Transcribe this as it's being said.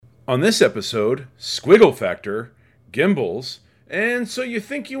On this episode, Squiggle Factor, Gimbals, and so you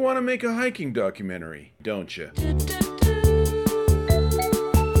think you want to make a hiking documentary, don't you?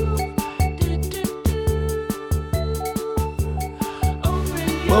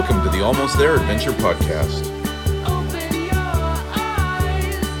 Welcome to the Almost There Adventure Podcast.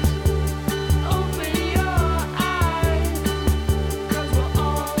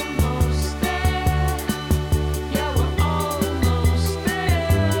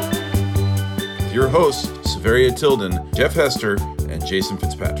 Your hosts, Severia Tilden, Jeff Hester, and Jason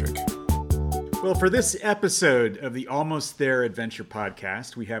Fitzpatrick. Well, for this episode of the Almost There Adventure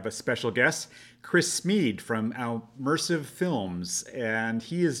Podcast, we have a special guest, Chris Smead from Immersive Films, and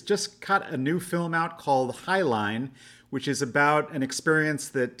he has just got a new film out called Highline, which is about an experience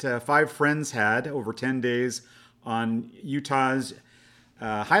that five friends had over 10 days on Utah's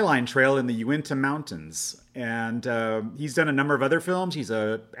Highline Trail in the Uinta Mountains. And he's done a number of other films. He's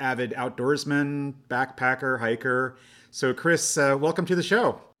an avid outdoorsman, backpacker, hiker. So Chris, welcome to the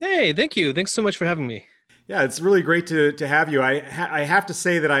show. Hey, thank you. Thanks so much for having me. Yeah, it's really great to have you. I have to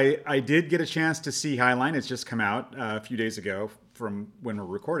say that I did get a chance to see Highline. It's just come out a few days ago from when we're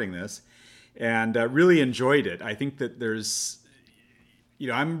recording this, and really enjoyed it. I think that there's,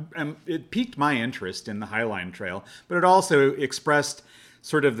 it piqued my interest in the Highline Trail, but it also expressed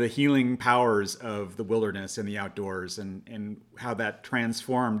sort of the healing powers of the wilderness and the outdoors, and how that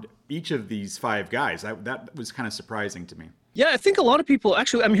transformed each of these five guys. That was kind of surprising to me. Yeah, I think a lot of people,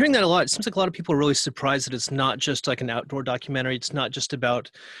 actually, I'm hearing that a lot. It seems like a lot of people are really surprised that it's not just like an outdoor documentary. It's not just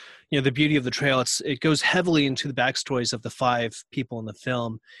about, the beauty of the trail. It goes heavily into the backstories of the five people in the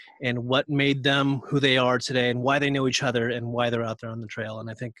film and what made them who they are today and why they know each other and why they're out there on the trail.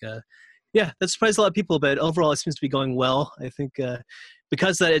 And I think, that surprised a lot of people, but overall it seems to be going well. I think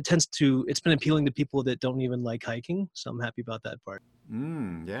because that it's been appealing to people that don't even like hiking. So I'm happy about that part.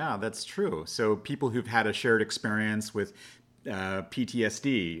 Yeah, that's true. So people who've had a shared experience with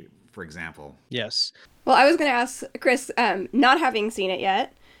PTSD, for example. Yes. Well, I was going to ask Chris, not having seen it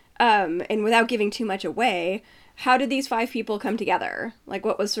yet, and without giving too much away, how did these five people come together? Like,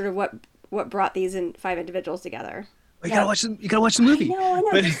 what was sort of what brought these five individuals together? You gotta watch the movie. I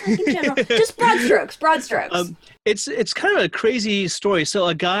know. Just like in general, just broad strokes. It's kind of a crazy story. So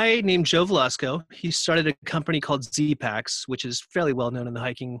a guy named Joe Velasco, he started a company called Z-Packs, which is fairly well known in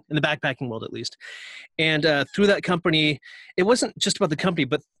the backpacking world at least. And through that company, it wasn't just about the company,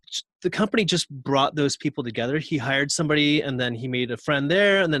 but the company just brought those people together. He hired somebody, and then he made a friend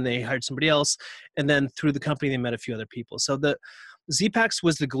there, and then they hired somebody else, and then through the company they met a few other people. So the Z-Packs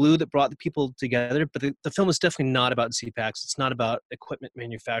was the glue that brought the people together, but the film is definitely not about Z-Packs. It's not about equipment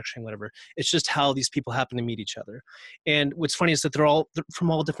manufacturing, whatever. It's just how these people happen to meet each other. And what's funny is that they're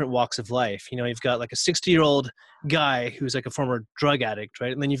from all different walks of life. You've got like a 60-year-old guy who's like a former drug addict,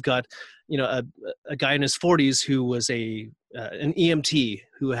 right? And then you've got, a guy in his 40s who was an EMT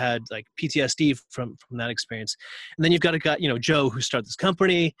who had like PTSD from that experience. And then you've got a guy, Joe, who started this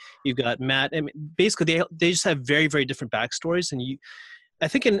company. You've got Matt. I mean, basically, they just have very, very different backstories. And I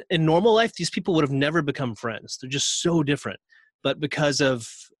think in normal life, these people would have never become friends. They're just so different. But because of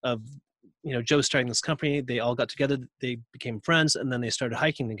Joe starting this company, they all got together, they became friends, and then they started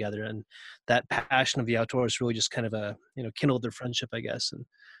hiking together. And that passion of the outdoors really just kind of kindled their friendship, I guess. And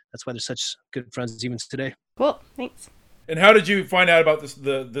that's why they're such good friends even today. Cool, thanks. And how did you find out about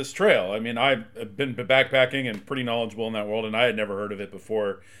this trail? I mean, I've been backpacking and pretty knowledgeable in that world, and I had never heard of it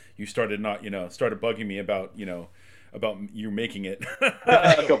before you started bugging me about you making it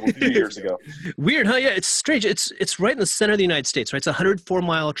a few years ago. Weird, huh? Yeah, it's strange. It's right in the center of the United States, right? It's a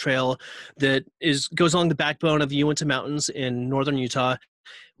 104-mile trail that goes along the backbone of the Uinta Mountains in northern Utah,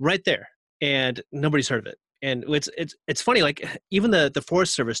 right there, and nobody's heard of it. And it's funny, like even the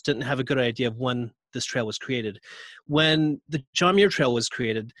Forest Service didn't have a good idea of when this trail was created. When the John Muir Trail was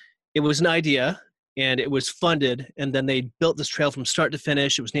created, it was an idea and it was funded, and then they built this trail from start to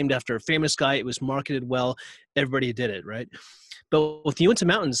finish. It was named after a famous guy. It was marketed well. Everybody did it, right? But with the Uinta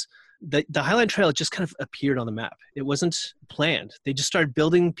Mountains, the Highline Trail just kind of appeared on the map. It wasn't planned. They just started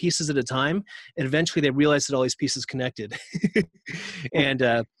building pieces at a time, and eventually they realized that all these pieces connected.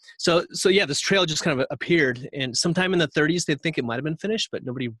 And so yeah, this trail just kind of appeared. And sometime in the 30s, they'd think it might have been finished, but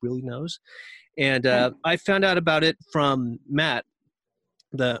nobody really knows. And I found out about it from Matt,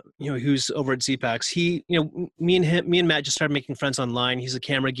 who's over at Z-Packs. He, me and Matt just started making friends online. He's a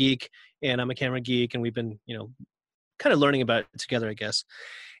camera geek, and I'm a camera geek, and we've been, kind of learning about it together, I guess.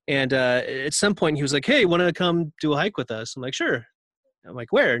 And at some point he was like, "Hey, want to come do a hike with us?" I'm like, "Sure." I'm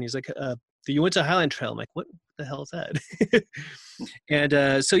like, "Where?" And he's like, "The Uinta Highline Trail." I'm like, "What the hell is that?"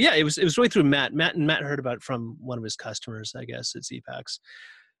 And so yeah, it was really through Matt. Matt heard about it from one of his customers, I guess, at Z-Packs.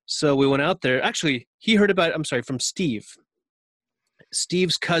 So we went out there. Actually, he heard about it, I'm sorry, from Steve.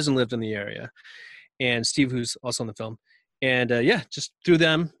 Steve's cousin lived in the area, and Steve, who's also in the film. And just through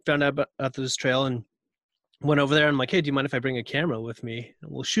them, found out about this trail and went over there. I'm like, hey, do you mind if I bring a camera with me? And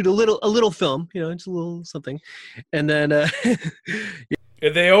we'll shoot a little film, just a little something. And then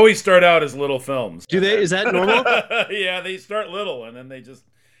They always start out as little films. do they? Is that normal? Yeah, they start little and then they just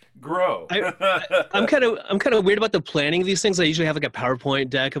grow. I'm kind of weird about the planning of these things. I usually have like a PowerPoint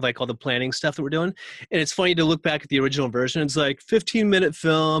deck of like all the planning stuff that we're doing, and it's funny to look back at the original version. It's like 15-minute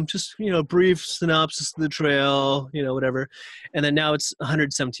film, just brief synopsis of the trail, whatever, and then now it's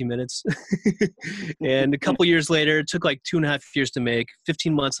 117 minutes, and a couple years later, it took like 2.5 years to make,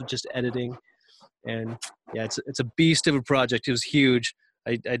 15 months of just editing, and yeah, it's a beast of a project. It was huge.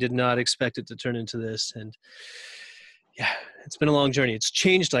 I did not expect it to turn into this, and yeah, it's been a long journey. It's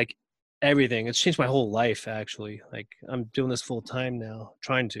changed like everything. It's changed my whole life, actually. Like I'm doing this full time now,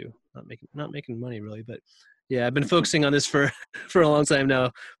 trying to not making money really, but yeah, I've been focusing on this for a long time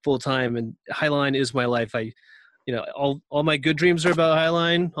now, full time. And Highline is my life. All my good dreams are about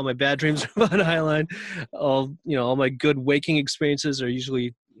Highline. All my bad dreams are about Highline. All my good waking experiences are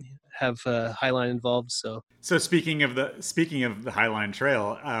usually have Highline involved. So speaking of the Highline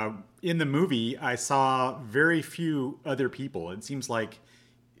Trail, in the movie, I saw very few other people. It seems like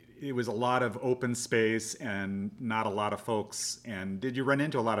it was a lot of open space and not a lot of folks. And did you run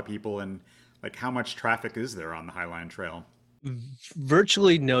into a lot of people? And like, how much traffic is there on the Highline Trail?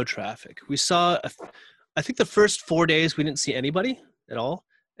 Virtually no traffic. We saw, I think the first 4 days we didn't see anybody at all.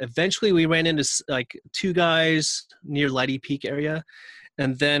 Eventually, we ran into like 2 guys near Leidy Peak area.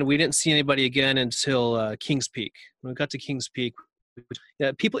 And then we didn't see anybody again until Kings Peak. When we got to Kings Peak,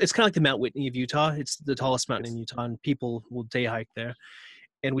 it's kind of like the Mount Whitney of Utah. It's the tallest mountain in Utah, and people will day hike there.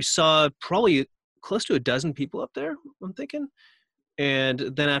 And we saw probably close to 12 people up there, I'm thinking. And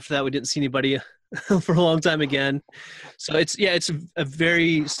then after that, we didn't see anybody for a long time again. So it's a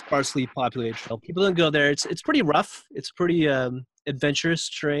very sparsely populated trail. People don't go there. It's pretty rough. It's pretty adventurous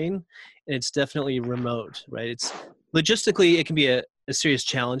terrain, and it's definitely remote, right? It's logistically, it can be a serious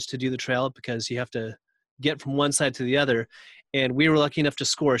challenge to do the trail because you have to get from one side to the other. And we were lucky enough to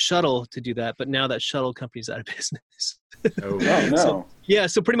score a shuttle to do that, but now that shuttle company's out of business. Oh, no.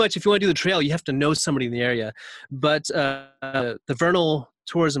 So pretty much if you want to do the trail, you have to know somebody in the area. But the Vernal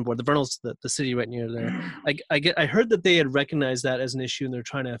Tourism Board, the Vernal's the city right near there, I heard that they had recognized that as an issue, and they're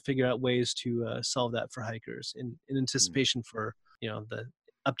trying to figure out ways to solve that for hikers in anticipation for the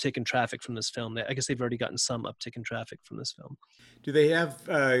uptick in traffic from this film. I guess they've already gotten some uptick in traffic from this film. Do they have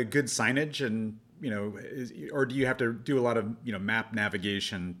good signage, and or do you have to do a lot of map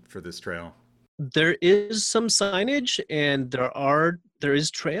navigation for this trail? There is some signage, and there is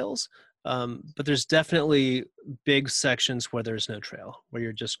trails, but there's definitely big sections where there's no trail, where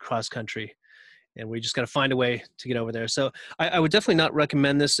you're just cross country, and we just got to find a way to get over there. So I would definitely not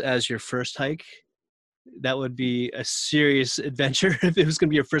recommend this as your first hike. That would be a serious adventure if it was going to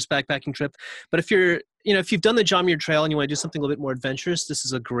be your first backpacking trip. But if you've done the John Muir Trail and you want to do something a little bit more adventurous, this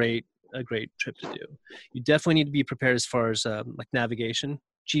is a great trip to do. You definitely need to be prepared as far as like navigation.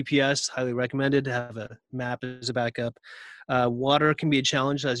 GPS, highly recommended. Have a map as a backup. Water can be a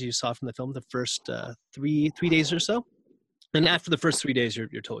challenge, as you saw from the film, the first three days or so. And after the first 3 days, you're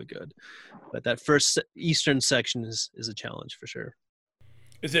totally good. But that first eastern section is a challenge for sure.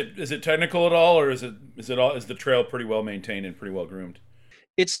 Is it technical at all, or is the trail pretty well maintained and pretty well groomed?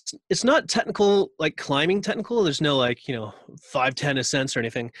 It's not technical, like climbing technical. There's no 5-10 ascents or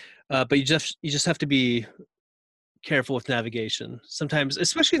anything, but you just have to be careful with navigation. Sometimes,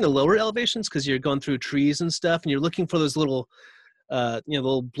 especially in the lower elevations, because you're going through trees and stuff, and you're looking for those little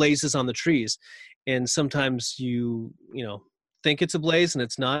little blazes on the trees, and sometimes you think it's a blaze and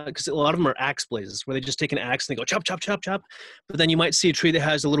it's not, because a lot of them are axe blazes where they just take an axe and they go chop, chop, chop, chop. But then you might see a tree that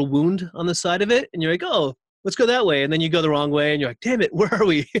has a little wound on the side of it, and you're like, oh, let's go that way. And then you go the wrong way, and you're like, damn it, where are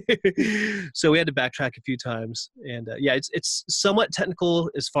we? So we had to backtrack a few times. And it's somewhat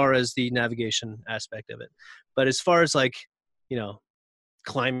technical as far as the navigation aspect of it. But as far as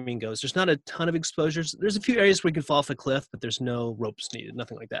climbing goes, there's not a ton of exposures. There's a few areas where you can fall off a cliff, but there's no ropes needed,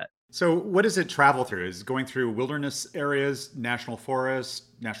 nothing like that. So what does it travel through? Is it going through wilderness areas, national forest,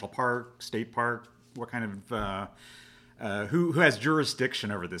 national park, state park? What kind of, who has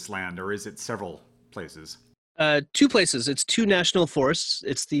jurisdiction over this land, or is it several places? 2 places. It's 2 national forests.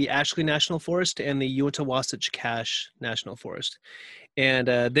 It's the Ashley National Forest and the Uinta-Wasatch Cache National Forest. And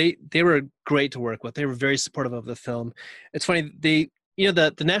they were great to work with. They were very supportive of the film. It's funny, the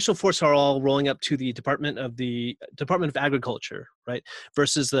national forests are all rolling up to the Department of Agriculture, right?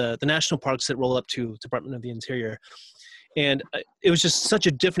 Versus the national parks that roll up to Department of the Interior. And it was just such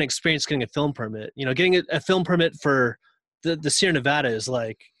a different experience getting a film permit. You know, getting a film permit for the Sierra Nevada is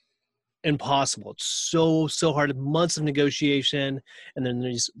like impossible. It's so hard. Months of negotiation, and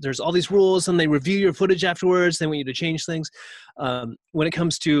then there's all these rules, and they review your footage afterwards. They want you to change things. When it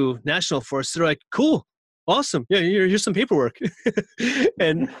comes to national forests, they're like, cool, awesome, yeah, here's some paperwork.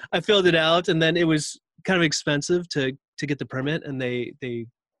 And I filled it out, and then it was kind of expensive to get the permit, and they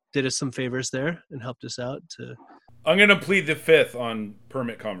did us some favors there and helped us out to. I'm gonna plead the fifth on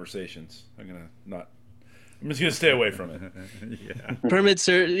permit conversations. I'm just gonna stay away from it. Yeah. Permits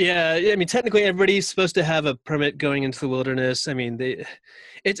are, yeah. I mean, technically, everybody's supposed to have a permit going into the wilderness. I mean,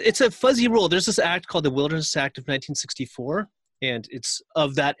 it's a fuzzy rule. There's this act called the Wilderness Act of 1964, and it's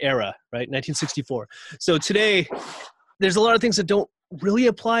of that era, right? 1964. So today, there's a lot of things that don't really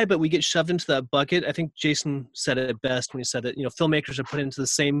apply, but we get shoved into that bucket. I think Jason said it best when he said that, you know, filmmakers are put into the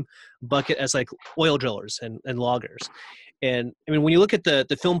same bucket as like oil drillers and loggers. And I mean, when you look at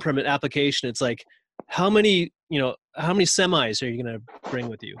the film permit application, it's like, how many semis are you going to bring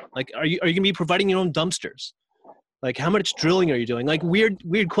with you? Like, are you going to be providing your own dumpsters? Like, how much drilling are you doing? Like,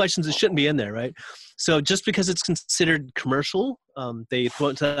 weird questions that shouldn't be in there, right? So just because it's considered commercial, they throw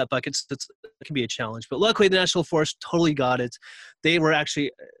it into that bucket. So it can be a challenge. But luckily, the National Forest totally got it. They were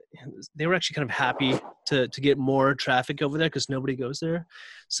actually kind of happy to get more traffic over there because nobody goes there.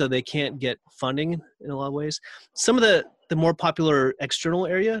 So they can't get funding in a lot of ways. Some of the more popular external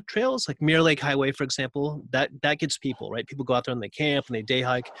area trails, like Mirror Lake Highway, for example, that gets people, right? People go out there and they camp and they day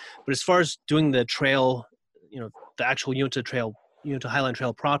hike. But as far as doing the trail, you know, the actual Uinta Highline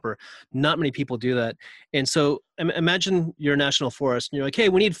Trail proper, not many people do that. And so imagine you're a national forest and you're like, hey,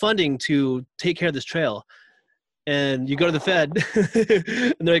 we need funding to take care of this trail. And you go to the Fed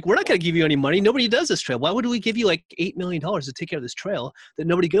and they're like, we're not going to give you any money. Nobody does this trail. Why would we give you like $8 million to take care of this trail that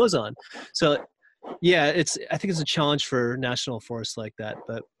nobody goes on? So yeah, I think it's a challenge for national forests like that.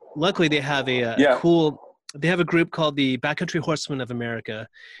 But luckily they have they have a group called the Backcountry Horsemen of America,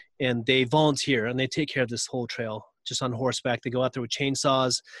 and they volunteer and they take care of this whole trail just on horseback. They go out there with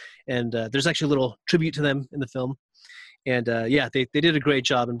chainsaws, and there's actually a little tribute to them in the film. And yeah, they did a great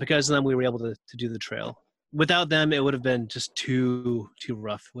job. And because of them, we were able to do the trail. Without them, it would have been just too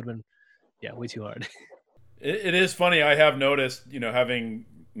rough. It would have been, yeah, way too hard. It is funny. I have noticed, you know, having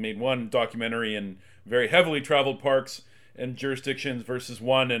made one documentary in very heavily traveled parks and jurisdictions versus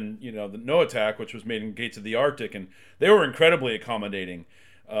one in, you know, the NOAATAC, which was made in Gates of the Arctic, and they were incredibly accommodating.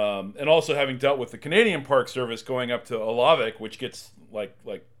 And also having dealt with the Canadian Park Service going up to Alavik, which gets like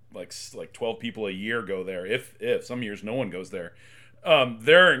 12 people a year go there. If some years no one goes there.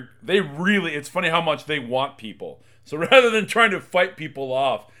 It's funny how much they want people. So rather than trying to fight people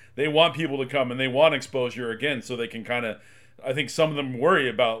off, they want people to come and they want exposure again, so they can kind of, I think some of them worry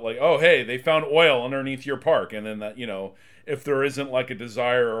about like, oh, hey, they found oil underneath your park. And then that, you know, if there isn't like a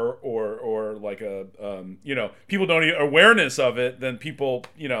desire or like a, you know, people don't need awareness of it, then people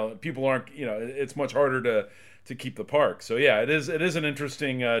aren't, you know, it's much harder to keep the park. So yeah, it is an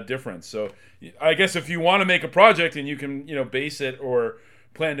interesting difference. So I guess if you want to make a project and you can, you know, base it or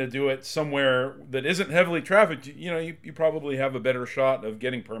plan to do it somewhere that isn't heavily trafficked, you know, you probably have a better shot of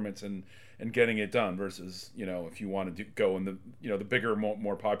getting permits and getting it done versus, you know, if you want to go in the, you know, the bigger,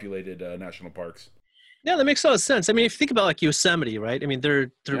 more populated national parks. Yeah, that makes a lot of sense. I mean, if you think about like Yosemite, right? I mean,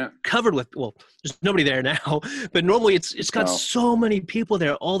 they're covered with, well, there's nobody there now, but normally it's got so many people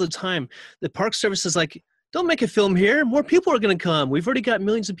there all the time. The Park Service is like, don't make a film here. More people are going to come. We've already got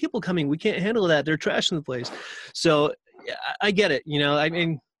millions of people coming. We can't handle that. They're trashing the place. So I get it. You know, I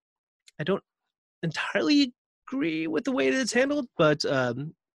mean, I don't entirely agree with the way that it's handled, but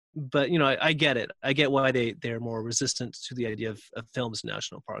you know, I get it. I get why they're more resistant to the idea of films in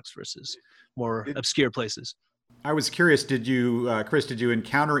national parks versus more obscure places. I was curious, did you, Chris,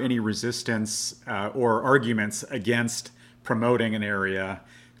 encounter any resistance or arguments against promoting an area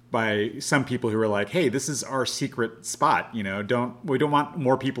by some people who are like, hey, this is our secret spot, you know, we don't want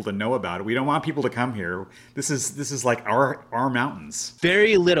more people to know about it. We don't want people to come here. This is like our mountains.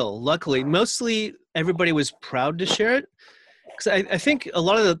 Very little, luckily. Mostly everybody was proud to share it. Because I think a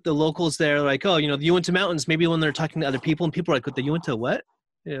lot of the locals there are like, oh, you know, the Uinta Mountains, maybe when they're talking to other people and people are like, what, the Uinta what?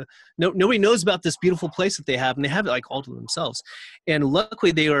 Yeah. Nobody knows about this beautiful place that they have, and they have it like all to themselves. And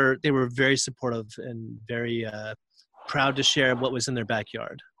luckily they were very supportive and very proud to share what was in their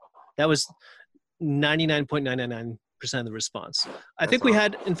backyard. That was 99.999% of the response. I think we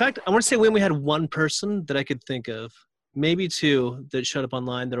had, in fact, I want to say we only had one person that I could think of, maybe two, that showed up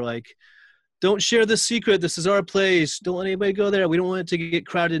online. They're like, don't share this secret. This is our place. Don't let anybody go there. We don't want it to get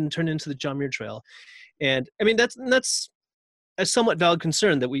crowded and turn into the John Muir Trail. And I mean, that's a somewhat valid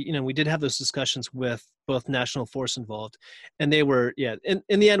concern that we did have those discussions with both National Forest involved, and they were, in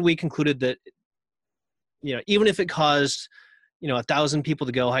the end, we concluded that, even if it caused, 1,000 people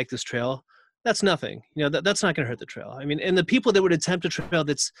to go hike this trail, that's nothing. That's not going to hurt the trail. I mean, and the people that would attempt a trail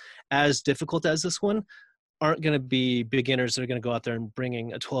that's as difficult as this one aren't going to be beginners that are going to go out there and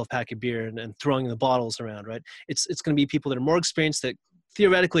bringing a 12-pack of beer and throwing the bottles around, right? It's going to be people that are more experienced, that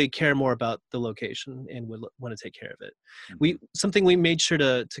theoretically care more about the location and would want to take care of it. Something we made sure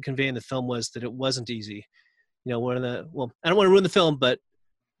to convey in the film was that it wasn't easy. I don't want to ruin the film, but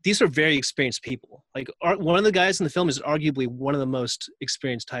these are very experienced people. Like one of the guys in the film is arguably one of the most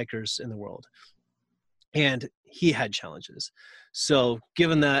experienced hikers in the world, and he had challenges. So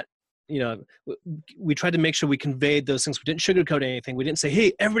given that, we tried to make sure we conveyed those things. We didn't sugarcoat anything. We didn't say,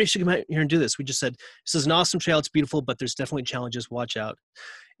 hey, everybody should come out here and do this. We just said, this is an awesome trail. It's beautiful, but there's definitely challenges. Watch out.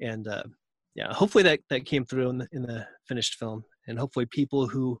 And hopefully that came through in the finished film. And hopefully people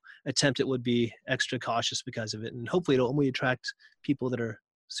who attempt it would be extra cautious because of it. And hopefully it'll only attract people that are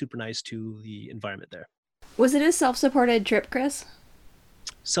super nice to the environment there. Was it a self-supported trip, Chris?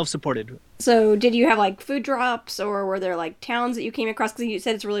 Self-supported. So did you have like food drops, or were there like towns that you came across, because you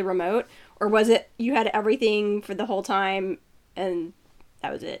said it's really remote, or was it you had everything for the whole time and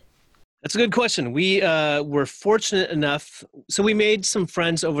that was it? That's a good question. We were fortunate enough. So we made some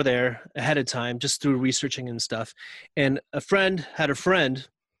friends over there ahead of time, just through researching and stuff. And a friend had a friend,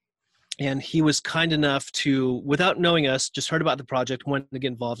 and he was kind enough to, without knowing us, just heard about the project, wanted to get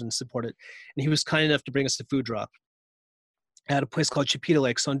involved and support it. And he was kind enough to bring us a food drop at a place called Chipeta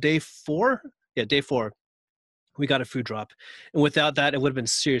Lakes on day 4. Yeah, day 4, we got a food drop. And without that, it would have been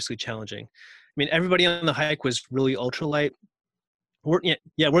seriously challenging. I mean, everybody on the hike was really ultralight.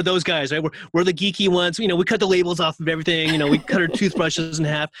 We're those guys, right? We're the geeky ones. We cut the labels off of everything. We cut our toothbrushes in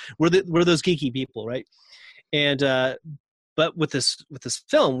half. We're those geeky people, right? And but with this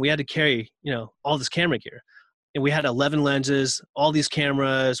film, we had to carry all this camera gear, and we had 11 lenses, all these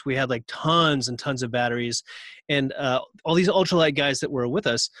cameras. We had like tons and tons of batteries, and all these ultralight guys that were with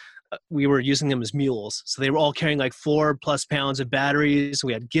us, we were using them as mules. So they were all carrying like 4+ pounds of batteries.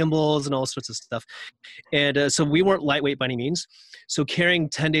 We had gimbals and all sorts of stuff. And so we weren't lightweight by any means. So carrying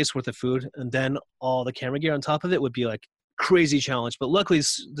 10 days worth of food and then all the camera gear on top of it would be like crazy challenge. But luckily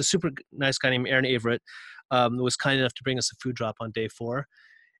the super nice guy named Aaron Averett was kind enough to bring us a food drop on day 4.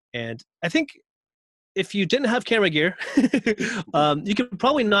 And I think if you didn't have camera gear, you could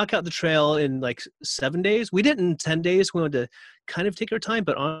probably knock out the trail in like 7 days. We did it in 10 days. We wanted to kind of take our time,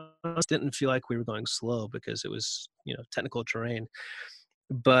 but honestly didn't feel like we were going slow because it was, technical terrain.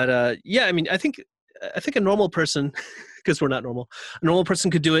 But I mean, I think a normal person, because we're not normal, a normal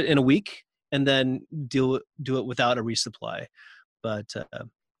person could do it in a week and then do it without a resupply. But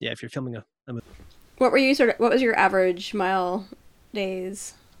if you're filming a movie. What was your average mile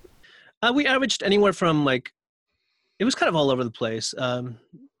days? We averaged anywhere from it was kind of all over the place. I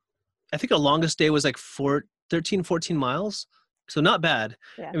think our longest day was like 13, 14 miles. So not bad.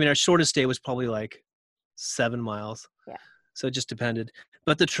 Yeah. I mean, our shortest day was probably like 7 miles. Yeah. So it just depended.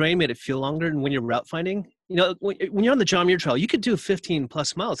 But the terrain made it feel longer. And when you're route finding, when you're on the John Muir Trail, you could do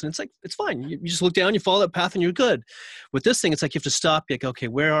 15+ miles and it's fine. You just look down, you follow that path and you're good. With this thing, it's like you have to stop. Like, okay,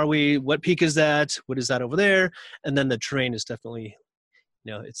 where are we? What peak is that? What is that over there? And then the terrain is definitely,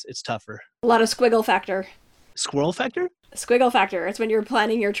 it's tougher. A lot of squiggle factor. Squirrel factor? Squiggle factor. It's when you're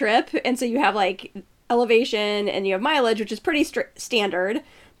planning your trip. And so you have like elevation and you have mileage, which is pretty standard.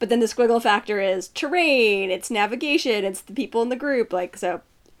 But then the squiggle factor is terrain, it's navigation, it's the people in the group. Like, so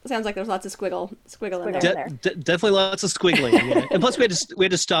it sounds like there's lots of squiggle in there. Definitely lots of squiggling. Yeah. And plus we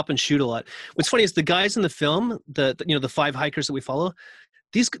had to stop and shoot a lot. What's funny is the guys in the film, the 5 hikers that we follow,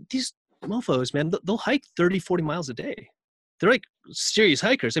 these mofos, man, they'll hike 30, 40 miles a day. They're like serious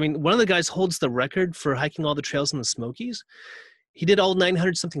hikers. I mean, one of the guys holds the record for hiking all the trails in the Smokies. He did all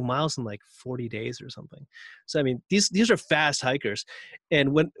 900 something miles in like 40 days or something. So, I mean, these are fast hikers.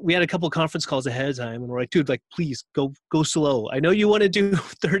 And when we had a couple of conference calls ahead of time and we're like, dude, like, please go slow. I know you want to do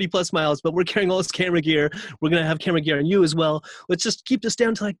 30+ miles, but we're carrying all this camera gear. We're going to have camera gear on you as well. Let's just keep this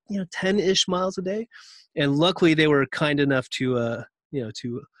down to like, 10-ish miles a day. And luckily they were kind enough to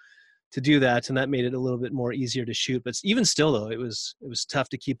do that, and that made it a little bit more easier to shoot. But even still, though, it was tough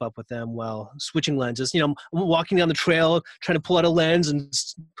to keep up with them while switching lenses. I'm walking down the trail, trying to pull out a lens and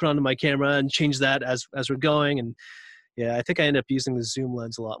put onto my camera and change that as we're going. And yeah, I think I ended up using the zoom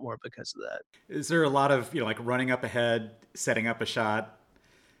lens a lot more because of that. Is there a lot of like running up ahead, setting up a shot?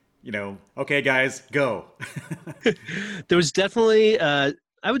 Okay, guys, go. There was definitely. I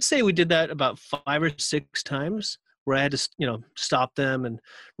would say we did that about 5 or 6 times. where I had to, stop them and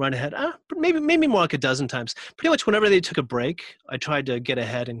run ahead. Maybe more like a dozen times. Pretty much whenever they took a break, I tried to get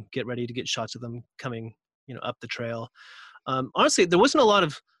ahead and get ready to get shots of them coming, up the trail. Honestly, there wasn't a lot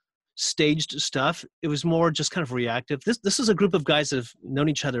of staged stuff. It was more just kind of reactive. This is a group of guys that have known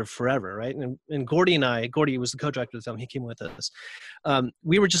each other forever, right? And Gordy was the co-director of the film. He came with us.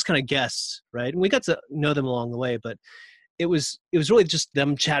 We were just kind of guests, right? And we got to know them along the way, but it was really just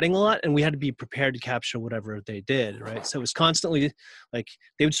them chatting a lot, and we had to be prepared to capture whatever they did, right? So it was constantly like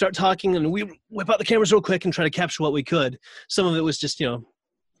they would start talking and we whip out the cameras real quick and try to capture what we could. Some of it was just,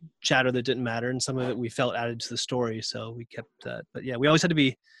 chatter that didn't matter, and some of it we felt added to the story, so we kept that. But yeah, we always had to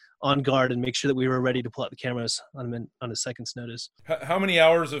be on guard and make sure that we were ready to pull out the cameras on a second's notice. How many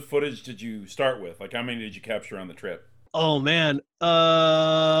hours of footage did you start with? Like, how many did you capture on the trip? Oh man,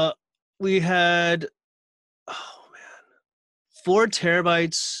 we had 4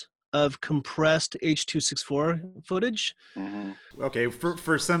 terabytes of compressed H.264 footage. Mm-hmm. Okay,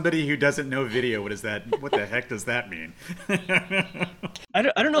 for somebody who doesn't know video, what the heck does that mean? I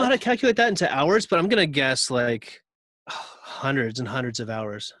don't know how to calculate that into hours, but I'm gonna guess like hundreds and hundreds of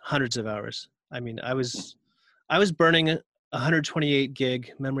hours. I mean, I was burning a 128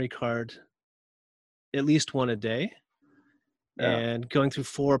 gig memory card, at least one a day, and going through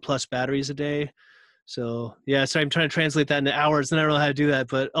 4+ batteries a day. So yeah, so I'm trying to translate that into hours, and I don't know how to do that,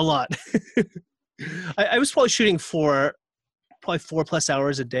 but a lot. I was probably shooting for 4+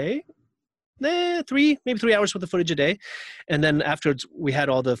 hours a day. 3 hours worth of footage a day. And then afterwards we had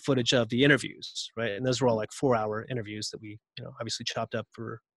all the footage of the interviews, right? And those were all like 4-hour interviews that we, obviously chopped up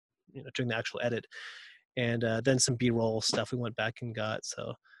for, during the actual edit. And then some B-roll stuff we went back and got.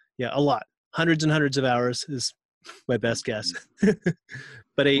 So yeah, a lot. Hundreds and hundreds of hours is my best guess.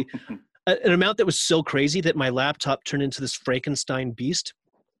 But an amount that was so crazy that my laptop turned into this Frankenstein beast.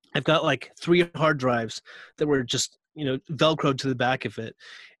 I've got like 3 hard drives that were just, Velcroed to the back of it.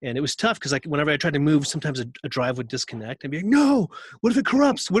 And it was tough because like whenever I tried to move, sometimes a drive would disconnect. I'd be like, no, what if it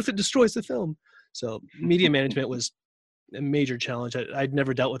corrupts? What if it destroys the film? So media management was a major challenge. I'd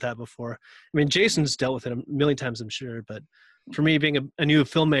never dealt with that before. I mean, Jason's dealt with it a million times, I'm sure. But for me, being a new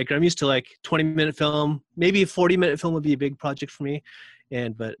filmmaker, I'm used to like 20-minute film, maybe a 40-minute film would be a big project for me.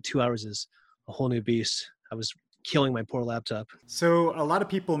 But 2 hours is a whole new beast. I was killing my poor laptop. So a lot of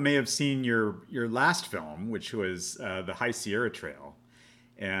people may have seen your last film, which was the High Sierra Trail,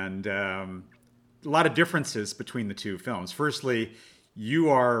 and a lot of differences between the two films. Firstly, you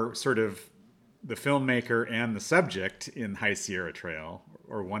are sort of the filmmaker and the subject in High Sierra Trail,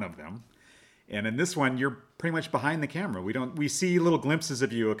 or one of them. And in this one, you're pretty much behind the camera. We see little glimpses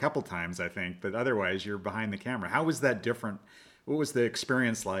of you a couple times, I think, but otherwise you're behind the camera. How was that different? What was the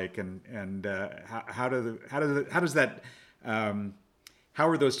experience like, and how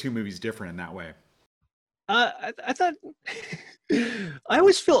are those two movies different in that way? I thought I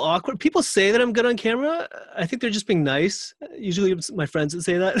always feel awkward. People say that I'm good on camera. I think they're just being nice. Usually it's my friends that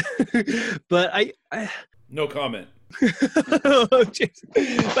say that, but I no comment. But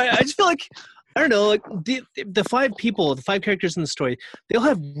I just feel like, I don't know, like the 5 characters in the story, they all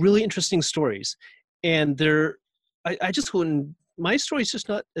have really interesting stories, and I just wouldn't. My story's just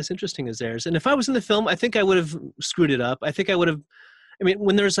not as interesting as theirs. And if I was in the film, I think I would have screwed it up. I think I would have. I mean,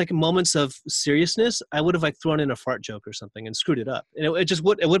 when there's like moments of seriousness, I would have like thrown in a fart joke or something and screwed it up. And it would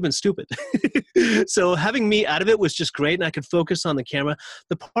have been stupid. So having me out of it was just great, and I could focus on the camera.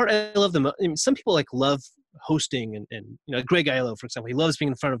 The part I love I mean, some people like love hosting, and Greg Aiello, for example, he loves being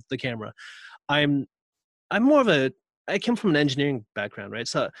in front of the camera. I'm more of I come from an engineering background, right?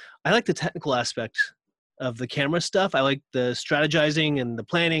 So I like the technical aspect of the camera stuff. I like the strategizing and the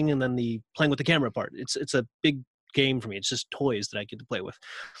planning, and then the playing with the camera part. It's a big game for me. It's just toys that I get to play with.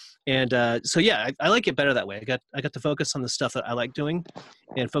 And so yeah, I like it better that way. I got to focus on the stuff that I like doing,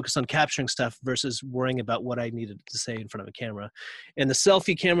 and focus on capturing stuff versus worrying about what I needed to say in front of a camera. And the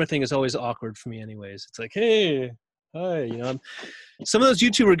selfie camera thing is always awkward for me anyways. It's like, hey, hi, some of those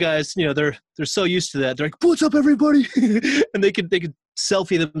YouTuber guys, they're so used to that. They're like, what's up, everybody? And they could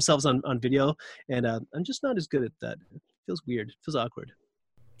selfie themselves on video. And I'm just not as good at that. It feels weird. It feels awkward.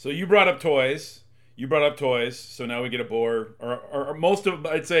 So you brought up toys. So now we get a bore, or most of,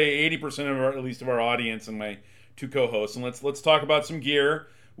 I'd say 80% of at least of our audience and my 2 co-hosts. And let's talk about some gear,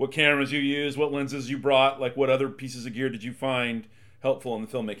 what cameras you use, what lenses you brought, like what other pieces of gear did you find helpful in the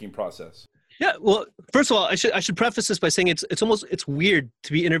filmmaking process? Yeah, well, first of all, I should preface this by saying it's weird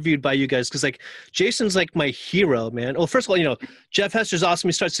to be interviewed by you guys, because like Jason's like my hero, man. Well, first of all, Jeff Hester's awesome.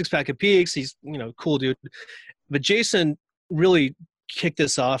 He starts Six Pack of Peaks. He's cool dude, but Jason really kicked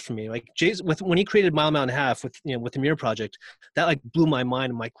this off for me. Like Jason, when he created Mile and a Half with the Mirror Project, that like blew my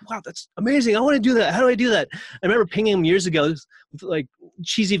mind. I'm like, wow, that's amazing. I want to do that. How do I do that? I remember pinging him years ago with like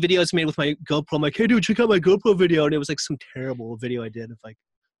cheesy videos made with my GoPro. I'm like, hey dude, check out my GoPro video. And it was like some terrible video I did of like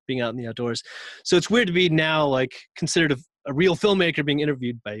being out in the outdoors. So it's weird to be now like considered a real filmmaker being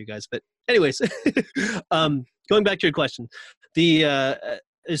interviewed by you guys. But anyways, going back to your question,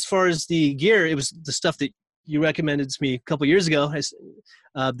 as far as the gear, it was the stuff that you recommended to me a couple years ago,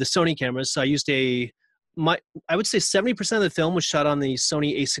 the Sony cameras. So I used I would say 70% of the film was shot on the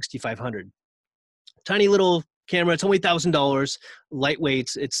Sony A6500. Tiny little camera. It's only $1,000,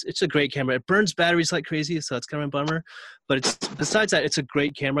 lightweight. It's a great camera. It burns batteries like crazy, so it's kind of a bummer. But besides that, it's a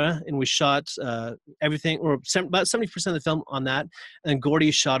great camera. And we shot everything, or about 70% of the film on that. And Gordy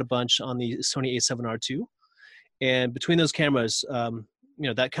shot a bunch on the Sony A7R II. And between those cameras,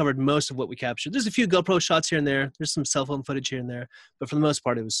 that covered most of what we captured. There's a few GoPro shots here and there. There's some cell phone footage here and there, but for the most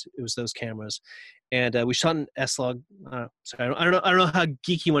part, it was those cameras. And we shot an S-Log. Sorry, I don't know how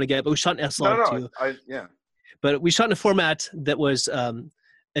geeky you want to get, but we shot an S-Log too. Yeah. But we shot in a format that was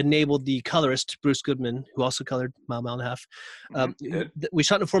enabled the colorist Bruce Goodman, who also colored Mile and a Half. We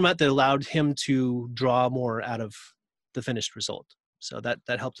shot in a format that allowed him to draw more out of the finished result. So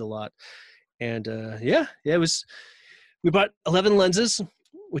that helped a lot. And it was. We bought 11 lenses,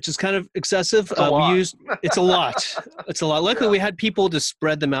 which is kind of excessive. It's a lot. It's a lot. Luckily, we had people to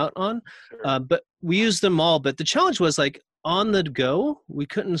spread them out on, but we used them all. But the challenge was like on the go, we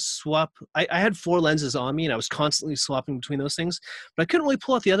couldn't swap. I had 4 lenses on me, and I was constantly swapping between those things. But I couldn't really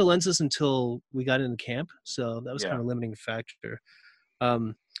pull out the other lenses until we got into camp. So that was kind of a limiting factor.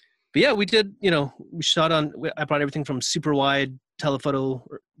 But yeah, we did. We shot on. I brought everything from super wide telephoto,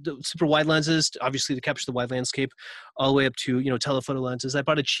 super wide lenses, obviously to capture the wide landscape, all the way up to telephoto lenses. I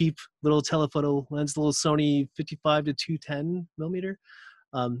bought a cheap little telephoto lens, the little Sony 55 to 210 millimeter.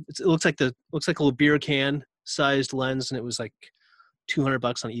 It looks like a little beer can sized lens, and it was like $200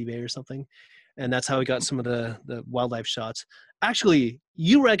 on eBay or something. And that's how we got some of the wildlife shots. Actually,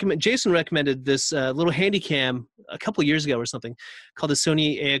 Jason recommended this little handy cam a couple of years ago or something called the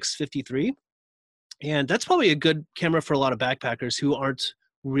Sony AX53. And that's probably a good camera for a lot of backpackers who aren't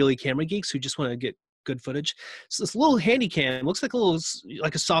really camera geeks, who just want to get good footage. So this little handy cam looks like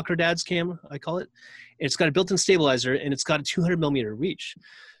like a soccer dad's cam, I call it. It's got a built-in stabilizer, and it's got a 200 millimeter reach.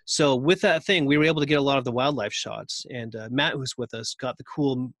 So with that thing, we were able to get a lot of the wildlife shots. And Matt, who's with us, got the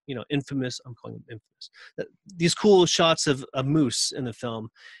cool, infamous, I'm calling him infamous, these cool shots of a moose in the film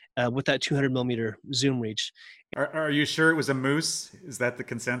with that 200 millimeter zoom reach. Are you sure it was a moose? Is that the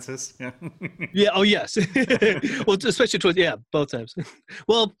consensus? Yeah. Yeah. Oh, yes. Well, especially both times.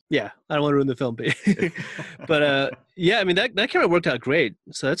 Well, yeah, I don't want to ruin the film, but I mean that camera worked out great.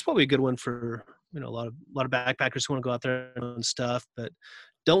 So that's probably a good one for a lot of backpackers who want to go out there and stuff, but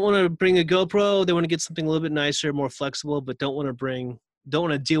don't want to bring a GoPro. They want to get something a little bit nicer, more flexible, but don't want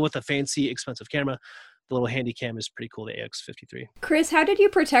to deal with a fancy, expensive camera. The little handy cam is pretty cool, the AX53. Chris, how did you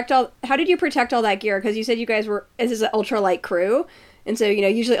protect all that gear? Because you said you guys this is an ultralight crew. And so,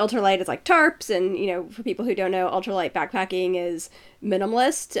 usually ultralight is like tarps. And, for people who don't know, ultralight backpacking is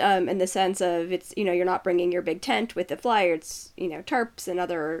minimalist in the sense of it's, you're not bringing your big tent with the flyer. It's, tarps and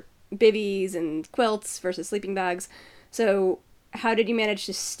other bivvies and quilts versus sleeping bags. So how did you manage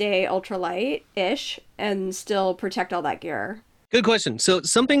to stay ultralight-ish and still protect all that gear? Good question. So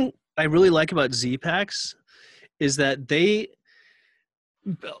something I really like about Z-Packs is that a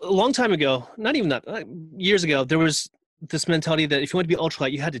long time ago, not even that, years ago, there was this mentality that if you want to be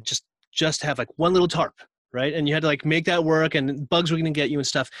ultralight, you had to just have like one little tarp, right? And you had to like make that work, and bugs were going to get you and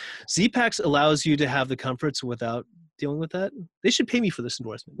stuff. Z-Packs allows you to have the comforts without dealing with that. They should pay me for this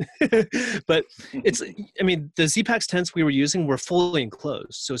endorsement. But the Z-Packs tents we were using were fully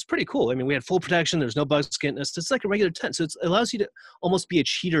enclosed. So it's pretty cool. I mean, we had full protection. There's no bugs getting us. It's like a regular tent. So it allows you to almost be a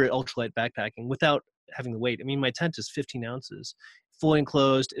cheater at ultralight backpacking without having the weight. I mean, my tent is 15 ounces, fully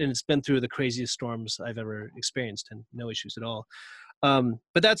enclosed, and it's been through the craziest storms I've ever experienced and no issues at all.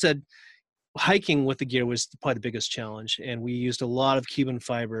 But that said, hiking with the gear was probably the biggest challenge. And we used a lot of Cuban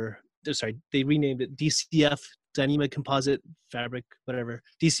fiber. Sorry, they renamed it DCF, Dyneema Composite Fabric, whatever.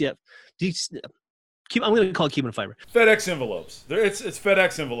 DCF. I'm going to call it Cuban fiber. FedEx envelopes. It's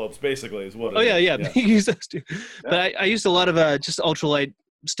FedEx envelopes, basically, is what it is. Yeah. You use those too. But I used a lot of just ultralight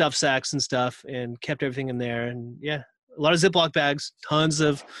stuff sacks and stuff, and kept everything in there. And a lot of Ziploc bags, tons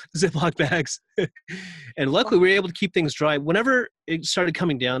of Ziploc bags. And luckily, we were able to keep things dry. Whenever it started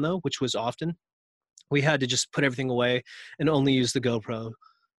coming down, though, which was often, we had to just put everything away and only use the GoPro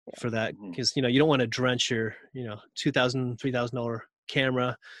for that, because you don't want to drench your $2,000, $3,000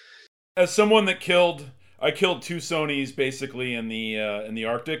 camera. As someone that killed I killed two Sonys basically in the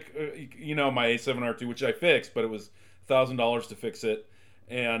Arctic. My A7R2, which I fixed, but it was $1,000 to fix it,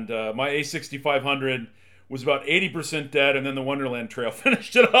 and my A6500 was about 80% dead, and then the Wonderland Trail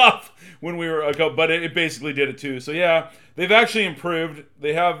finished it off when we were but it basically did it too. So yeah, they've actually improved.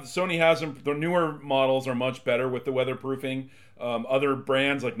 Sony has them. The newer models are much better with the weatherproofing. Other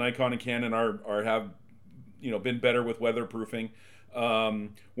brands like Nikon and Canon have been better with weatherproofing.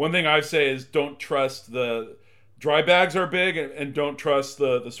 One thing I say is don't trust the dry bags are big, and don't trust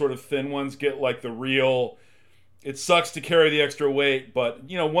the sort of thin ones. Get like the real. It sucks to carry the extra weight, but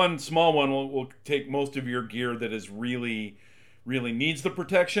one small one will take most of your gear that is really, really needs the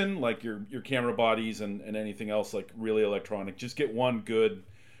protection, like your camera bodies and anything else like really electronic. Just get one good,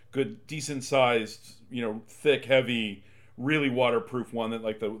 decent sized, thick, heavy, really waterproof one that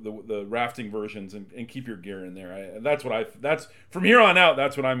like the rafting versions, and keep your gear in there. That's from here on out.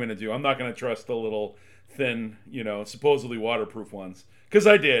 That's what I'm going to do. I'm not going to trust the little thin, supposedly waterproof ones. Because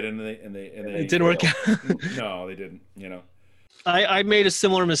I did, and they it didn't work out. No, they didn't. I made a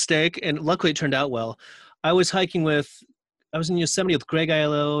similar mistake, and luckily it turned out well. I was in Yosemite with Greg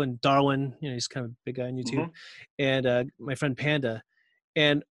Aiello and Darwin. He's kind of a big guy on YouTube, and my friend Panda.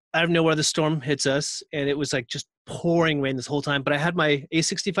 And out of nowhere, the storm hits us, and it was like just pouring rain this whole time. But I had my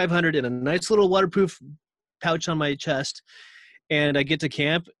A6500 in a nice little waterproof pouch on my chest, and I get to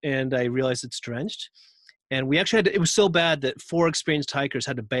camp, and I realize it's drenched. And we actually it was so bad that 4 experienced hikers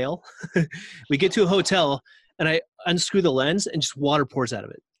had to bail. We get to a hotel, and I unscrew the lens, and just water pours out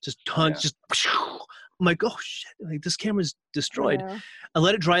of it. Just tons, just. I'm like, oh shit! Like this camera's destroyed. Yeah. I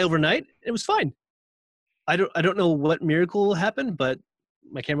let it dry overnight. It was fine. I don't know what miracle happened, but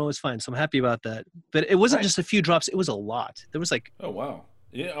my camera was fine, so I'm happy about that. But it wasn't just a few drops; it was a lot. There was like. Oh wow!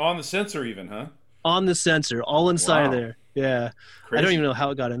 Yeah, on the sensor even, huh? On the sensor, all inside of there. Yeah, crazy. I don't even know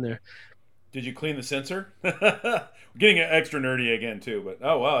how it got in there. Did you clean the sensor? Getting extra nerdy again too, but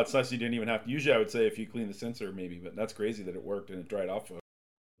oh wow, it's nice you didn't even have to. Usually I would say if you clean the sensor maybe, but that's crazy that it worked and it dried off.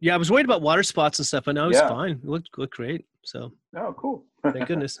 Yeah, I was worried about water spots and stuff, but no, it was fine. It looked great. So. Oh, cool. Thank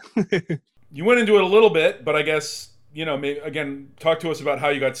goodness. You went into it a little bit, but I guess maybe again talk to us about how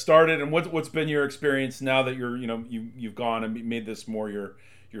you got started and what's been your experience now that you've gone and made this more your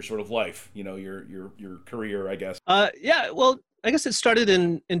sort of life, your career, I guess. Yeah, well. I guess it started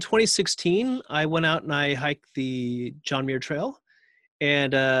in 2016. I went out and I hiked the John Muir Trail,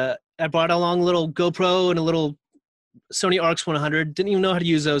 and I brought along a little GoPro and a little Sony RX100. Didn't even know how to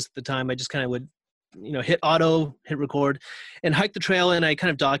use those at the time. I just kind of would, hit auto, hit record, and hike the trail. And I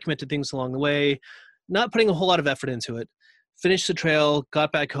kind of documented things along the way, not putting a whole lot of effort into it. Finished the trail,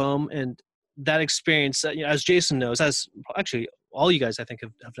 got back home, and that experience, as Jason knows, as actually all you guys I think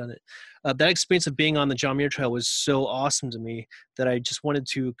have done it. That experience of being on the John Muir Trail was so awesome to me that I just wanted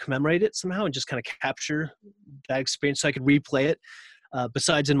to commemorate it somehow and just kind of capture that experience so I could replay it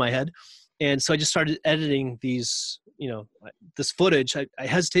besides in my head. And so I just started editing these, this footage. I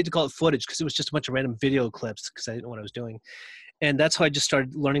hesitate to call it footage because it was just a bunch of random video clips because I didn't know what I was doing. And that's how I just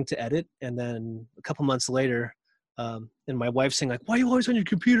started learning to edit. And then a couple months later, and my wife saying like, why are you always on your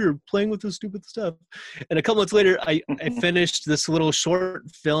computer playing with this stupid stuff? And a couple months later, I finished this little short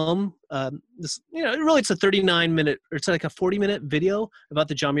film. Really it's a 39-minute, or it's like a 40-minute video about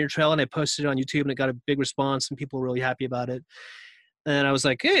the John Muir Trail. And I posted it on YouTube and it got a big response and people were really happy about it. And I was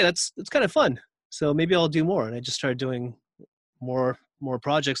like, hey, that's kind of fun. So maybe I'll do more. And I just started doing more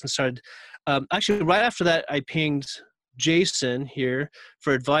projects and started, actually right after that, I pinged Jason here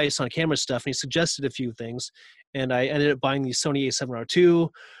for advice on camera stuff. And he suggested a few things. And I ended up buying the Sony A7R2,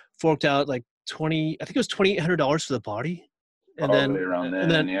 forked out like $2,800 for the body. And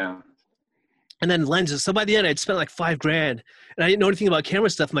then lenses. So by the end, I'd spent like $5,000 and I didn't know anything about camera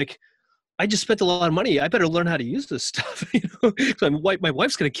stuff. I'm like, I just spent a lot of money. I better learn how to use this stuff. So my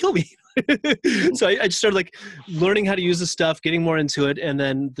wife's going to kill me. So I just started like learning how to use this stuff, getting more into it. And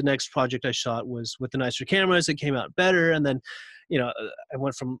then the next project I shot was with the nicer cameras. It came out better. And then, I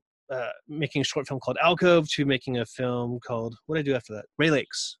went from making a short film called Alcove to making a film called, what did I do after that? Ray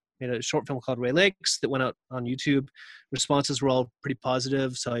Lakes. Made a short film called Ray Lakes that went out on YouTube. Responses were all pretty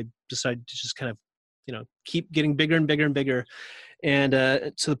positive. So I decided to just kind of, keep getting bigger and bigger and bigger. And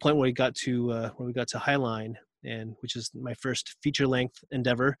to the point where we got to Highline, and which is my first feature length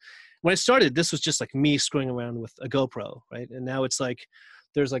endeavor. When I started, this was just like me screwing around with a GoPro, right? And now it's like,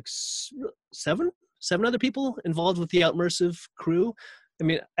 there's like seven other people involved with the Outmersive crew. I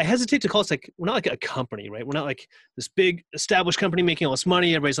mean, I hesitate to call it we're not like a company, right? We're not like this big established company making all this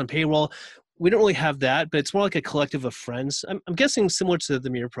money, everybody's on payroll. We don't really have that, but it's more like a collective of friends. I'm guessing similar to the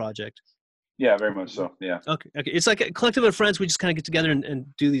Muir project. Yeah, very much so. Yeah. Okay. It's like a collective of friends. We just kind of get together and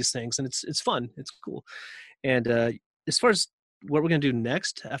do these things, and it's fun. It's cool. And as far as what we're gonna do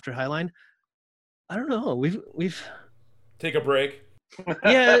next after Highline, I don't know. We've Take a break.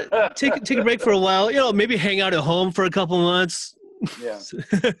 yeah, take a break for a while. Maybe hang out at home for a couple months. Yeah.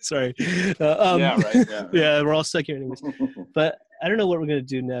 Sorry. Yeah, right. Yeah. Yeah, we're all stuck here anyways. But I don't know what we're going to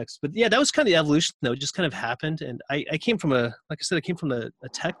do next. But yeah, that was kind of the evolution, though. It just kind of happened. And I came from like I said, I came from a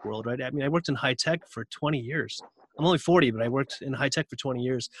tech world, right? I mean, I worked in high tech for 20 years. I'm only 40, but I worked in high tech for 20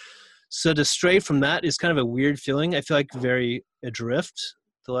 years. So to stray from that is kind of a weird feeling. I feel like very adrift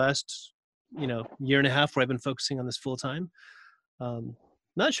the last, year and a half where I've been focusing on this full time.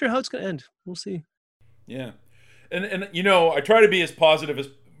 Not sure how it's going to end. We'll see. Yeah. And I try to be as positive as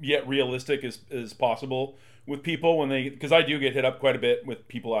yet realistic as possible with people because I do get hit up quite a bit with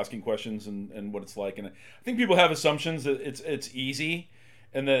people asking questions and what it's like. And I think people have assumptions that it's easy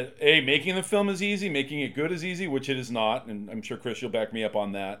and that making the film is easy, making it good is easy, which it is not. And I'm sure Chris, you'll back me up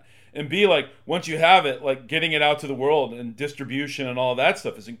on that. And B, like once you have it, like getting it out to the world and distribution and all that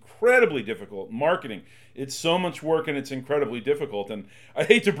stuff is incredibly difficult. Marketing, it's so much work and it's incredibly difficult. And I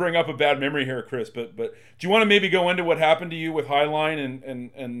hate to bring up a bad memory here, Chris, but do you want to maybe go into what happened to you with Highline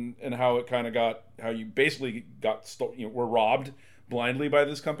and how it kind of how you basically were robbed blindly by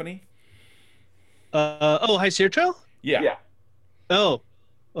this company? High Sierra Trail? Yeah. Oh.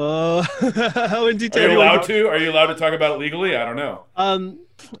 How in detail? Are you allowed to talk about it legally? I don't know.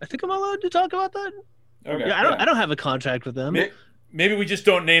 I think I'm allowed to talk about that. Okay. Yeah, I don't have a contract with them. Maybe we just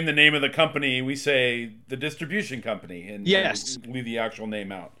don't name the name of the company. We say the distribution company and leave the actual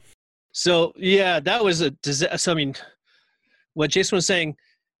name out. So yeah, that was a disaster. So, I mean, what Jason was saying,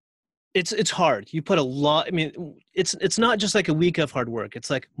 it's hard. You put a lot. I mean, it's not just like a week of hard work.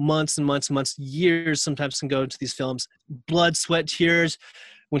 It's like months and months and months, years sometimes can go into these films. Blood, sweat, tears.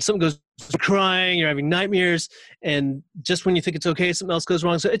 When something goes crying, you're having nightmares, and just when you think it's okay, something else goes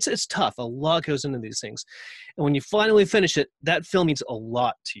wrong. So it's tough. A lot goes into these things, and when you finally finish it, that film means a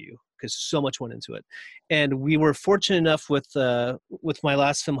lot to you because so much went into it. And we were fortunate enough with my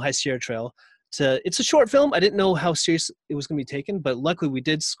last film, High Sierra Trail. It's a short film. I didn't know how serious it was going to be taken, but luckily we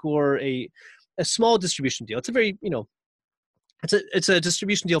did score a small distribution deal. It's a very it's a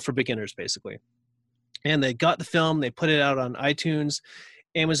distribution deal for beginners basically. And they got the film, they put it out on iTunes,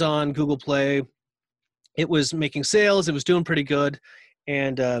 Amazon, Google Play. It was making sales. It was doing pretty good.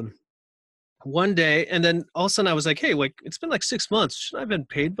 And one day, and then all of a sudden I was like, hey, it's been like 6 months. Shouldn't I have been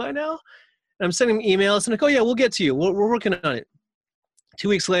paid by now? And I'm sending emails and like, oh yeah, we'll get to you. We're working on it. 2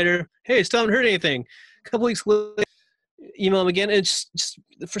 weeks later, hey, still haven't heard anything. A couple weeks later, email them again. And it's just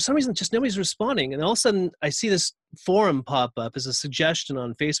for some reason, just nobody's responding. And all of a sudden I see this forum pop up as a suggestion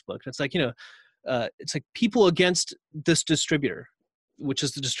on Facebook. It's like, it's like people against this distributor, which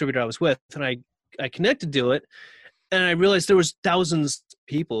is the distributor I was with. And I connected to it and I realized there was thousands of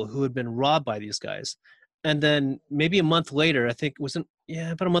people who had been robbed by these guys. And then maybe a month later,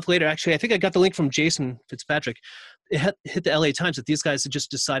 about a month later, actually, I think I got the link from Jason Fitzpatrick. It hit the LA Times that these guys had just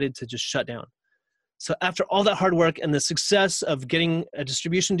decided to just shut down. So after all that hard work and the success of getting a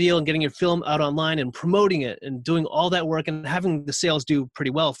distribution deal and getting your film out online and promoting it and doing all that work and having the sales do pretty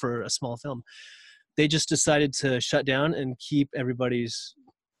well for a small film, they just decided to shut down and keep everybody's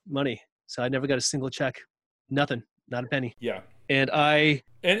money. So I never got a single check, nothing, not a penny. Yeah. And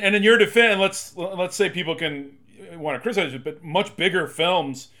in your defense, let's say people can want to criticize it, but much bigger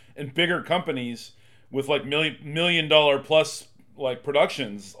films and bigger companies with like $1 million plus like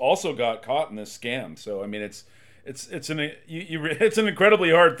productions also got caught in this scam. So I mean, it's an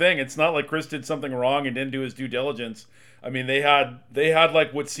incredibly hard thing. It's not like Chris did something wrong and didn't do his due diligence. I mean, they had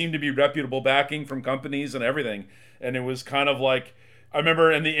like what seemed to be reputable backing from companies and everything, and it was kind of like, I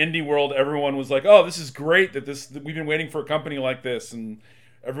remember in the indie world, everyone was like, "Oh, this is great that we've been waiting for a company like this," and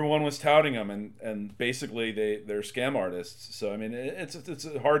everyone was touting them, and basically they're scam artists. So I mean, it's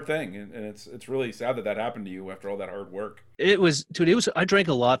a hard thing, and it's really sad that happened to you after all that hard work. It was. I drank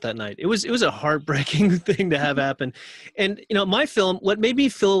a lot that night. It was a heartbreaking thing to have happen, and my film. What made me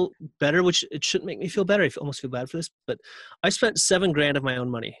feel better, which it shouldn't make me feel better. I almost feel bad for this, but I spent $7,000 of my own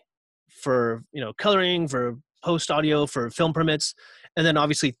money for coloring, for post audio, for film permits, and then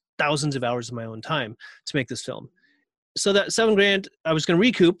obviously thousands of hours of my own time to make this film. So that $7,000 I was going to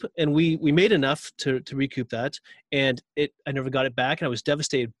recoup, and we made enough to recoup that, and I never got it back, and I was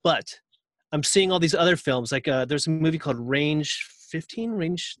devastated. But I'm seeing all these other films, like there's a movie called Range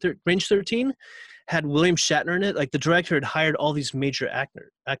 13, had William Shatner in it. Like the director had hired all these major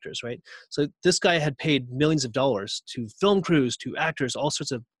actors, right? So this guy had paid millions of dollars to film crews, to actors, all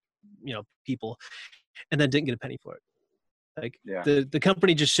sorts of people, and then didn't get a penny for it. Like the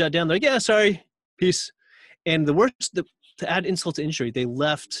company just shut down. They're like, yeah, sorry, peace. And the worst, to add insult to injury, they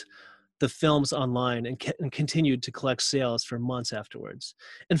left the films online and continued to collect sales for months afterwards.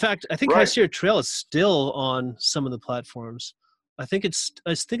 In fact, I think High Sierra Trail is still on some of the platforms. I think it's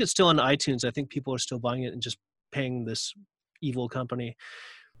still on iTunes. I think people are still buying it and just paying this evil company.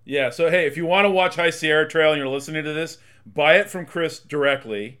 Yeah. So hey, if you want to watch High Sierra Trail and you're listening to this, buy it from Chris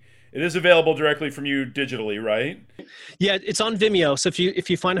directly. It is available directly from you digitally, right? Yeah, it's on Vimeo. So if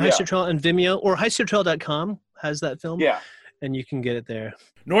you find High Sierra Trail on Vimeo, or highsierratrail.com has that film. Yeah. And you can get it there.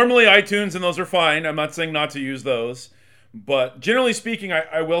 Normally iTunes and those are fine. I'm not saying not to use those. But generally speaking,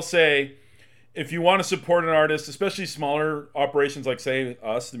 I will say, if you want to support an artist, especially smaller operations like, say,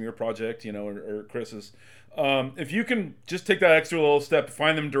 us, the Muir Project, or Chris's, if you can just take that extra little step,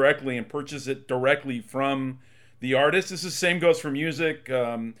 find them directly and purchase it directly from the artist. This is the same goes for music,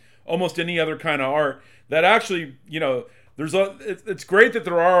 almost any other kind of art. That actually, it's great that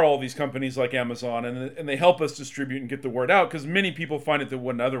there are all these companies like Amazon and they help us distribute and get the word out, because many people find it that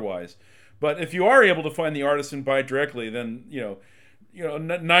wouldn't otherwise. But if you are able to find the artist and buy it directly, then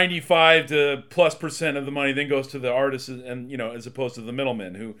 95 to +% of the money then goes to the artist, and as opposed to the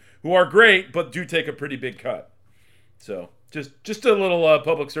middlemen who are great but do take a pretty big cut. So just a little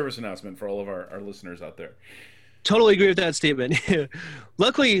public service announcement for all of our listeners out there. Totally agree with that statement.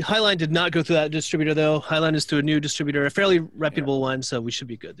 Luckily, Highline did not go through that distributor, though. Highline is through a new distributor, a fairly reputable one, so we should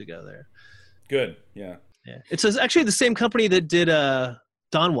be good to go there. Good, yeah. It's actually the same company that did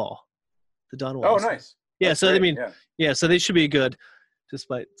Donwall. The Donwall. Oh, nice. Yeah, That's so great. so they should be good,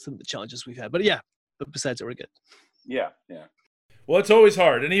 despite some of the challenges we've had. But besides that, we're good. Yeah. Well, it's always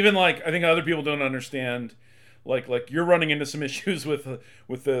hard, and even I think other people don't understand. Like you're running into some issues with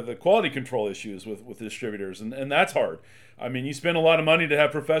the quality control issues with distributors, and that's hard. I mean, you spend a lot of money to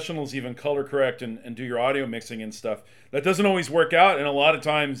have professionals even color correct and do your audio mixing and stuff. That doesn't always work out, and a lot of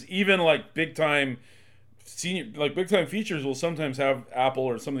times, even big time features will sometimes have Apple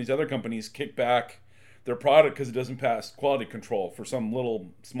or some of these other companies kick back their product because it doesn't pass quality control for some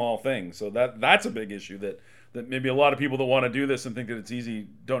little small thing. So that's a big issue that maybe a lot of people that want to do this and think that it's easy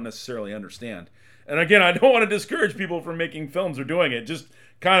don't necessarily understand. And again, I don't want to discourage people from making films or doing it. Just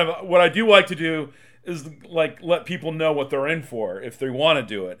kind of what I do like to do is let people know what they're in for if they want to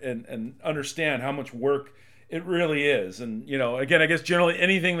do it and understand how much work it really is. And again, I guess generally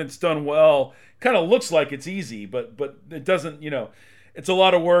anything that's done well kind of looks like it's easy, but it doesn't. It's a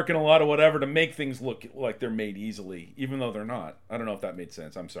lot of work and a lot of whatever to make things look like they're made easily, even though they're not. I don't know if that made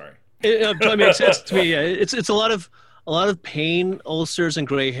sense. I'm sorry. It makes sense to me. Yeah, it's a lot of pain, ulcers, and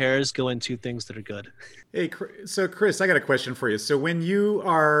gray hairs go into things that are good. Hey, so Chris, I got a question for you. So when you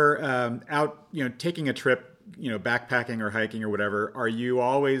are out, taking a trip, backpacking or hiking or whatever, are you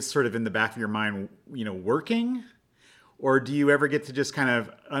always sort of in the back of your mind, working? Or do you ever get to just kind of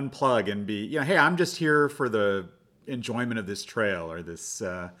unplug and be, hey, I'm just here for the enjoyment of this trail or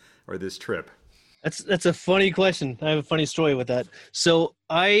this trip? That's a funny question. I have a funny story with that. So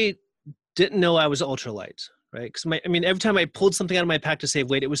I didn't know I was ultralight. Right? Because every time I pulled something out of my pack to save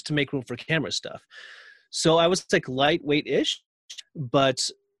weight, it was to make room for camera stuff. So I was lightweight-ish, but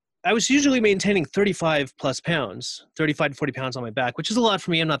I was usually maintaining 35 plus pounds, 35 to 40 pounds on my back, which is a lot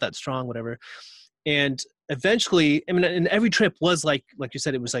for me. I'm not that strong, whatever. And eventually, and every trip was like you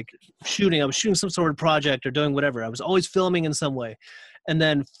said, it was like shooting. I was shooting some sort of project or doing whatever. I was always filming in some way. And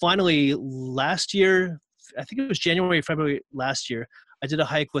then finally last year, I think it was January, February last year, I did a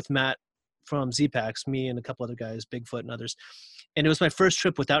hike with Matt from Z-Packs, me and a couple other guys, Bigfoot and others. And it was my first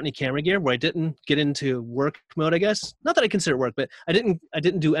trip without any camera gear, where I didn't get into work mode, I guess. Not that I consider it work, but I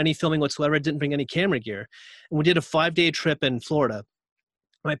didn't do any filming whatsoever. I didn't bring any camera gear. And we did a 5-day trip in Florida.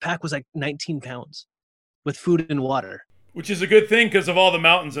 My pack was 19 pounds with food and water. Which is a good thing, because of all the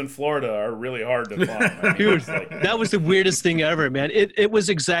mountains in Florida are really hard to climb. Dude, that was the weirdest thing ever, man. It was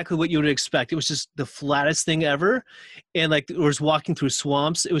exactly what you would expect. It was just the flattest thing ever. And it was walking through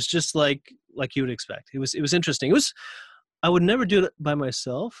swamps. It was just like you would expect. It was interesting. I would never do it by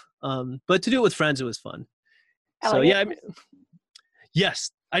myself. But to do it with friends, it was fun. So yeah,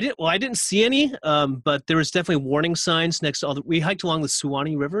 yes, I did. Well, I didn't see any, but there was definitely warning signs next to we hiked along the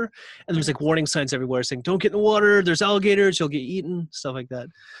Suwannee River, and there's warning signs everywhere saying, don't get in the water. There's alligators. You'll get eaten. Stuff like that.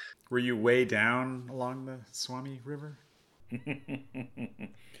 Were you way down along the Suwannee River?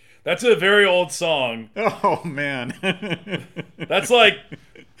 That's a very old song. Oh, man. That's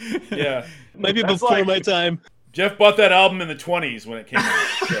yeah. Might be before my time. Jeff bought that album in the 20s when it came out.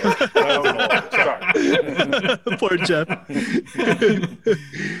 So, poor Jeff.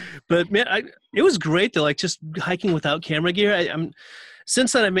 But man, it was great though. Just hiking without camera gear.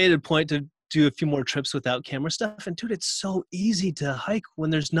 Since then I made a point to do a few more trips without camera stuff. And dude, it's so easy to hike when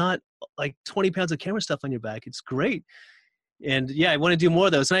there's not like 20 pounds of camera stuff on your back. It's great. And yeah, I want to do more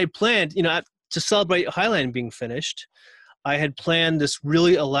of those. And I planned, to celebrate Highline being finished, I had planned this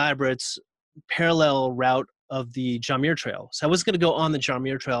really elaborate parallel route of the John Muir Trail. So I wasn't going to go on the John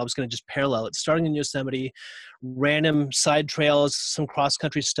Muir Trail. I was going to just parallel it, starting in Yosemite, random side trails, some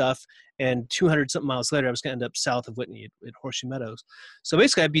cross-country stuff, and 200-something miles later, I was going to end up south of Whitney at Horseshoe Meadows. So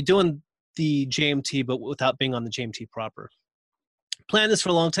basically, I'd be doing the JMT, but without being on the JMT proper. Planned this for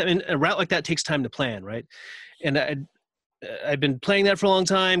a long time, and a route like that takes time to plan, right? And I've been planning that for a long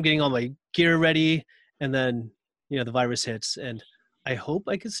time, getting all my gear ready, and then, the virus hits, and I hope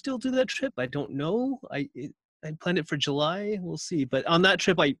I could still do that trip. I don't know. I planned it for July. We'll see. But on that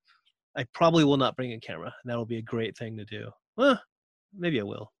trip, I probably will not bring a camera. And that will be a great thing to do. Well, maybe I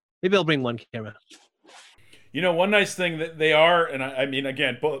will. Maybe I'll bring one camera. One nice thing that they are, and I mean,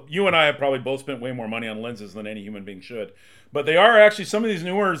 again, you and I have probably both spent way more money on lenses than any human being should. But they are actually, some of these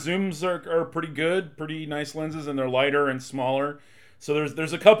newer zooms are pretty good, pretty nice lenses, and they're lighter and smaller. So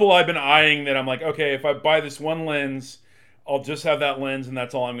there's a couple I've been eyeing that I'm like, okay, if I buy this one lens, I'll just have that lens, and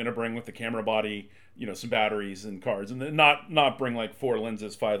that's all I'm going to bring with the camera body, some batteries and cards, and then not bring like 4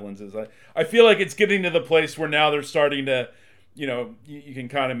 lenses, 5 lenses. I feel like it's getting to the place where now they're starting to, you can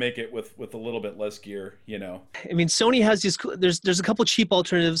kind of make it with a little bit less gear, I mean, Sony has these, there's a couple cheap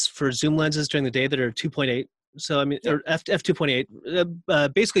alternatives for zoom lenses during the day that are 2.8. So, I mean, or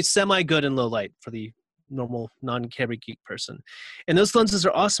f2.8, basically semi-good in low light for the normal non-camera geek person. And those lenses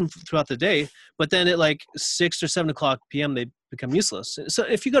are awesome throughout the day, but then at like 6 or 7 o'clock p.m., they become useless. So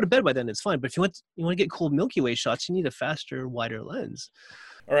if you go to bed by then, it's fine. But if you want to get cool Milky Way shots, you need a faster, wider lens.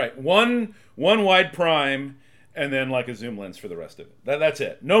 All right, one wide prime, and then like a zoom lens for the rest of it. That's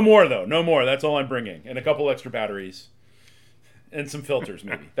it. No more, though. No more. That's all I'm bringing. And a couple extra batteries. And some filters,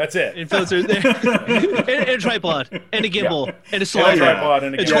 maybe. That's it. And filters, and a tripod, and a gimbal, and a slider. And a tripod,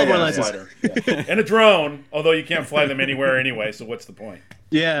 and a 12 more lenses. Yeah. And a drone, although you can't fly them anywhere anyway, so what's the point?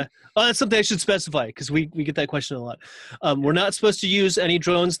 Yeah. Oh, that's something I should specify, because we get that question a lot. We're not supposed to use any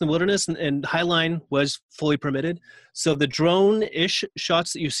drones in the wilderness, and Highline was fully permitted. So the drone-ish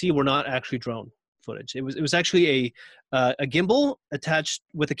shots that you see were not actually drone footage. It was actually a gimbal attached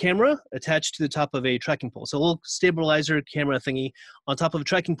with a camera attached to the top of a trekking pole. So a little stabilizer camera thingy on top of a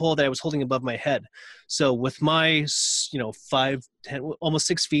trekking pole that I was holding above my head. So with my 5, 10, almost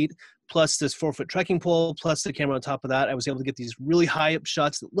 6 feet plus this 4-foot trekking pole plus the camera on top of that, I was able to get these really high up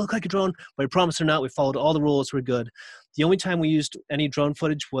shots that look like a drone, but I promise or not, we followed all the rules. We're good. The only time we used any drone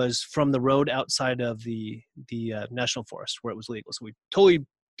footage was from the road outside of the national forest where it was legal. So we totally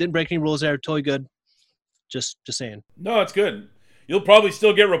didn't break any rules there. Totally good. Just saying. No, it's good. You'll probably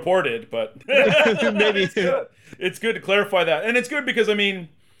still get reported, but maybe it's good to clarify that, and it's good because I mean,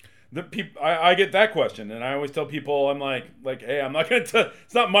 I get that question, and I always tell people, I'm like, hey, I'm not going to.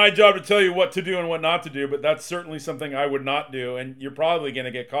 It's not my job to tell you what to do and what not to do, but that's certainly something I would not do, and you're probably going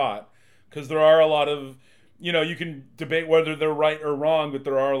to get caught because there are a lot of, you can debate whether they're right or wrong, but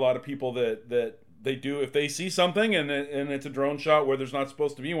there are a lot of people that they do, if they see something and it's a drone shot where there's not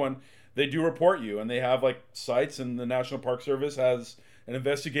supposed to be one, they do report you, and they have like sites, and the National Park Service has an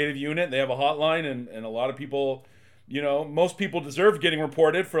investigative unit. They have a hotline, and a lot of people, most people deserve getting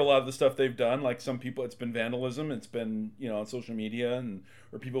reported for a lot of the stuff they've done. Like some people, it's been vandalism, it's been, on social media,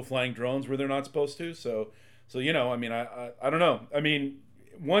 or people flying drones where they're not supposed to. So I mean, I don't know. I mean,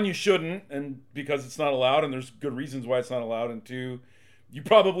 one, you shouldn't, and because it's not allowed, and there's good reasons why it's not allowed, and 2, you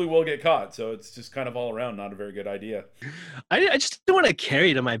probably will get caught. So it's just kind of all around not a very good idea. I just don't want to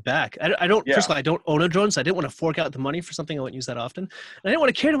carry it on my back. I don't. Yeah. First of all, I don't own a drone, so I didn't want to fork out the money for something I wouldn't use that often. And I didn't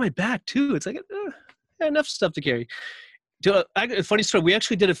want to carry it on my back too. It's like enough stuff to carry. A funny story. We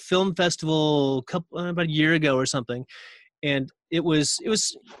actually did a film festival about a year ago or something, and it was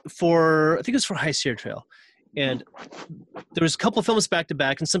for, I think it was for High Sierra Trail. And there was a couple of films back to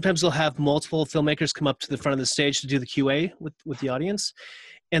back, and sometimes they'll have multiple filmmakers come up to the front of the stage to do the QA with the audience.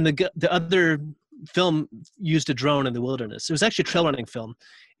 And the other film used a drone in the wilderness. It was actually a trail running film,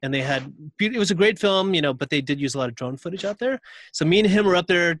 and it was a great film, but they did use a lot of drone footage out there. So me and him were up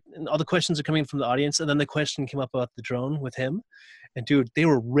there, and all the questions are coming from the audience, and then the question came up about the drone with him. And dude, they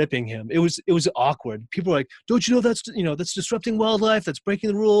were ripping him. It was awkward. People were like, "Don't you know that's disrupting wildlife? That's breaking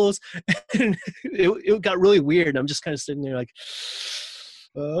the rules." And it got really weird. And I'm just kind of sitting there like,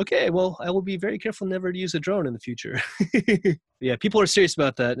 okay, well, I will be very careful never to use a drone in the future. Yeah, people are serious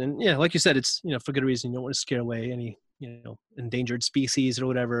about that, and yeah, like you said, it's for good reason. You don't want to scare away any endangered species or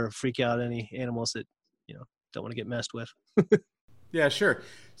whatever, freak out any animals that don't want to get messed with. Yeah, sure.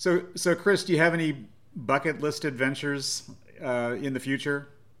 So Chris, do you have any bucket list adventures in the future?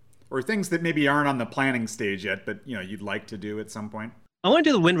 or things that maybe aren't on the planning stage yet, but you'd like to do at some point? I want to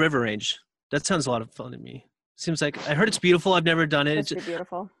do the Wind River Range. That sounds a lot of fun to me. Seems like I heard it's beautiful. I've never done it. It's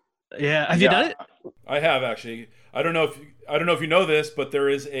beautiful. Yeah, have you done it? I have actually. I don't know if you know this, but there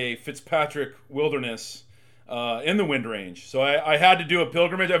is a Fitzpatrick Wilderness in the Wind Range. So I had to do a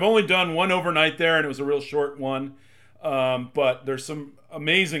pilgrimage. I've only done one overnight there, and it was a real short one. But there's some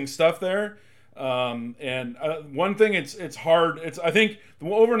amazing stuff there. And one thing, it's hard. I think the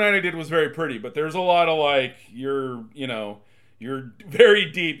overnight I did was very pretty, but there's a lot of like you're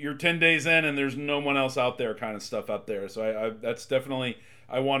very deep. You're 10 days in, and there's no one else out there, kind of stuff up there. So that's definitely.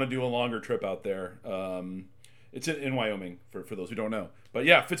 I want to do a longer trip out there. It's in Wyoming, for those who don't know. But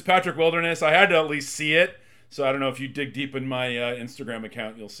yeah, Fitzpatrick Wilderness, I had to at least see it. So I don't know if you dig deep in my Instagram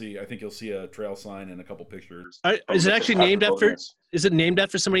account, I think you'll see a trail sign and a couple pictures. Is it actually named after? Is it named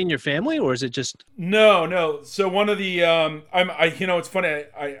after somebody in your family, or is it just? No. So one of the it's funny.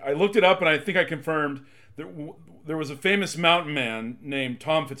 I looked it up, and I think I confirmed there was a famous mountain man named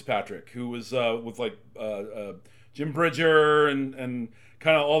Tom Fitzpatrick who was with like Jim Bridger and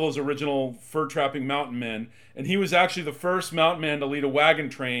kind of all those original fur trapping mountain men, and he was actually the first mountain man to lead a wagon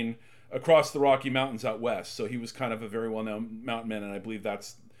train across the Rocky Mountains out west. So he was kind of a very well-known mountain man, and I believe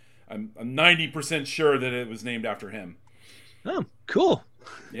I'm 90% sure that it was named after him. Oh, cool.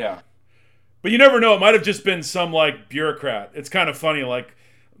 Yeah. But you never know. It might have just been some like bureaucrat. It's kind of funny. Like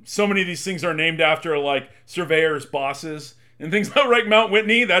so many of these things are named after like surveyors' bosses and things like Mount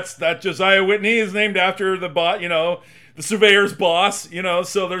Whitney. That Josiah Whitney is named after the surveyor's boss,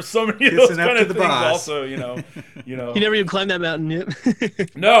 so there's so many of those kind of things also, He never even climbed that mountain yet.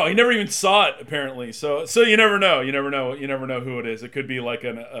 No, he never even saw it apparently. So you never know. You never know who it is. It could be like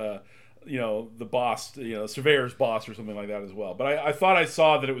the boss, surveyor's boss or something like that as well. But I thought I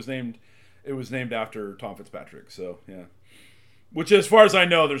saw that it was named after Tom Fitzpatrick. So yeah. Which as far as I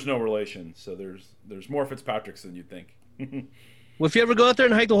know, there's no relation. So there's more Fitzpatricks than you'd think. Well, if you ever go out there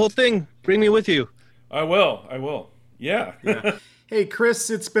and hike the whole thing, bring me with you. I will. Yeah. Hey, Chris,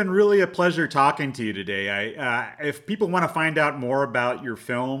 it's been really a pleasure talking to you today. If people want to find out more about your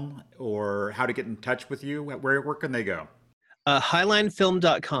film or how to get in touch with you, where can they go?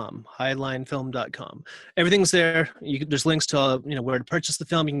 Highlinefilm.com. Highlinefilm.com. Everything's there. There's links to where to purchase the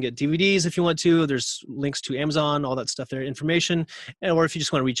film. You can get DVDs if you want to. There's links to Amazon, all that stuff there, information. Or if you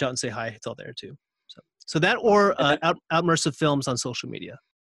just want to reach out and say hi, it's all there too. So that or Outmersive Films on social media.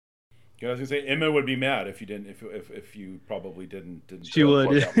 I was gonna say Emma would be mad if you didn't. If you probably didn't. She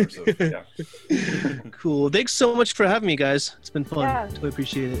would. Yeah. Cool. Thanks so much for having me, guys. It's been fun. Yeah. Totally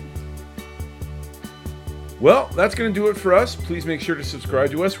appreciate it. Well, that's going to do it for us. Please make sure to subscribe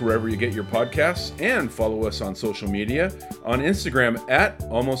to us wherever you get your podcasts and follow us on social media on Instagram at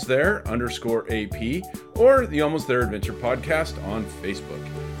almostthere_AP or the Almost There Adventure Podcast on Facebook.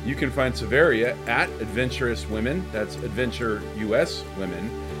 You can find Severia at Adventurous Women. That's Adventure US Women.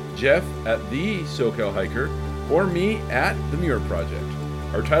 Jeff at The SoCal Hiker, or me at The Muir Project.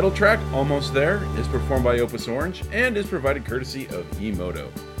 Our title track, Almost There, is performed by Opus Orange and is provided courtesy of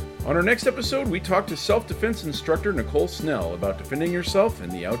eMoto. On our next episode, we talk to self-defense instructor Nicole Snell about defending yourself in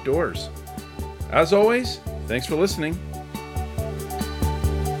the outdoors. As always, thanks for listening.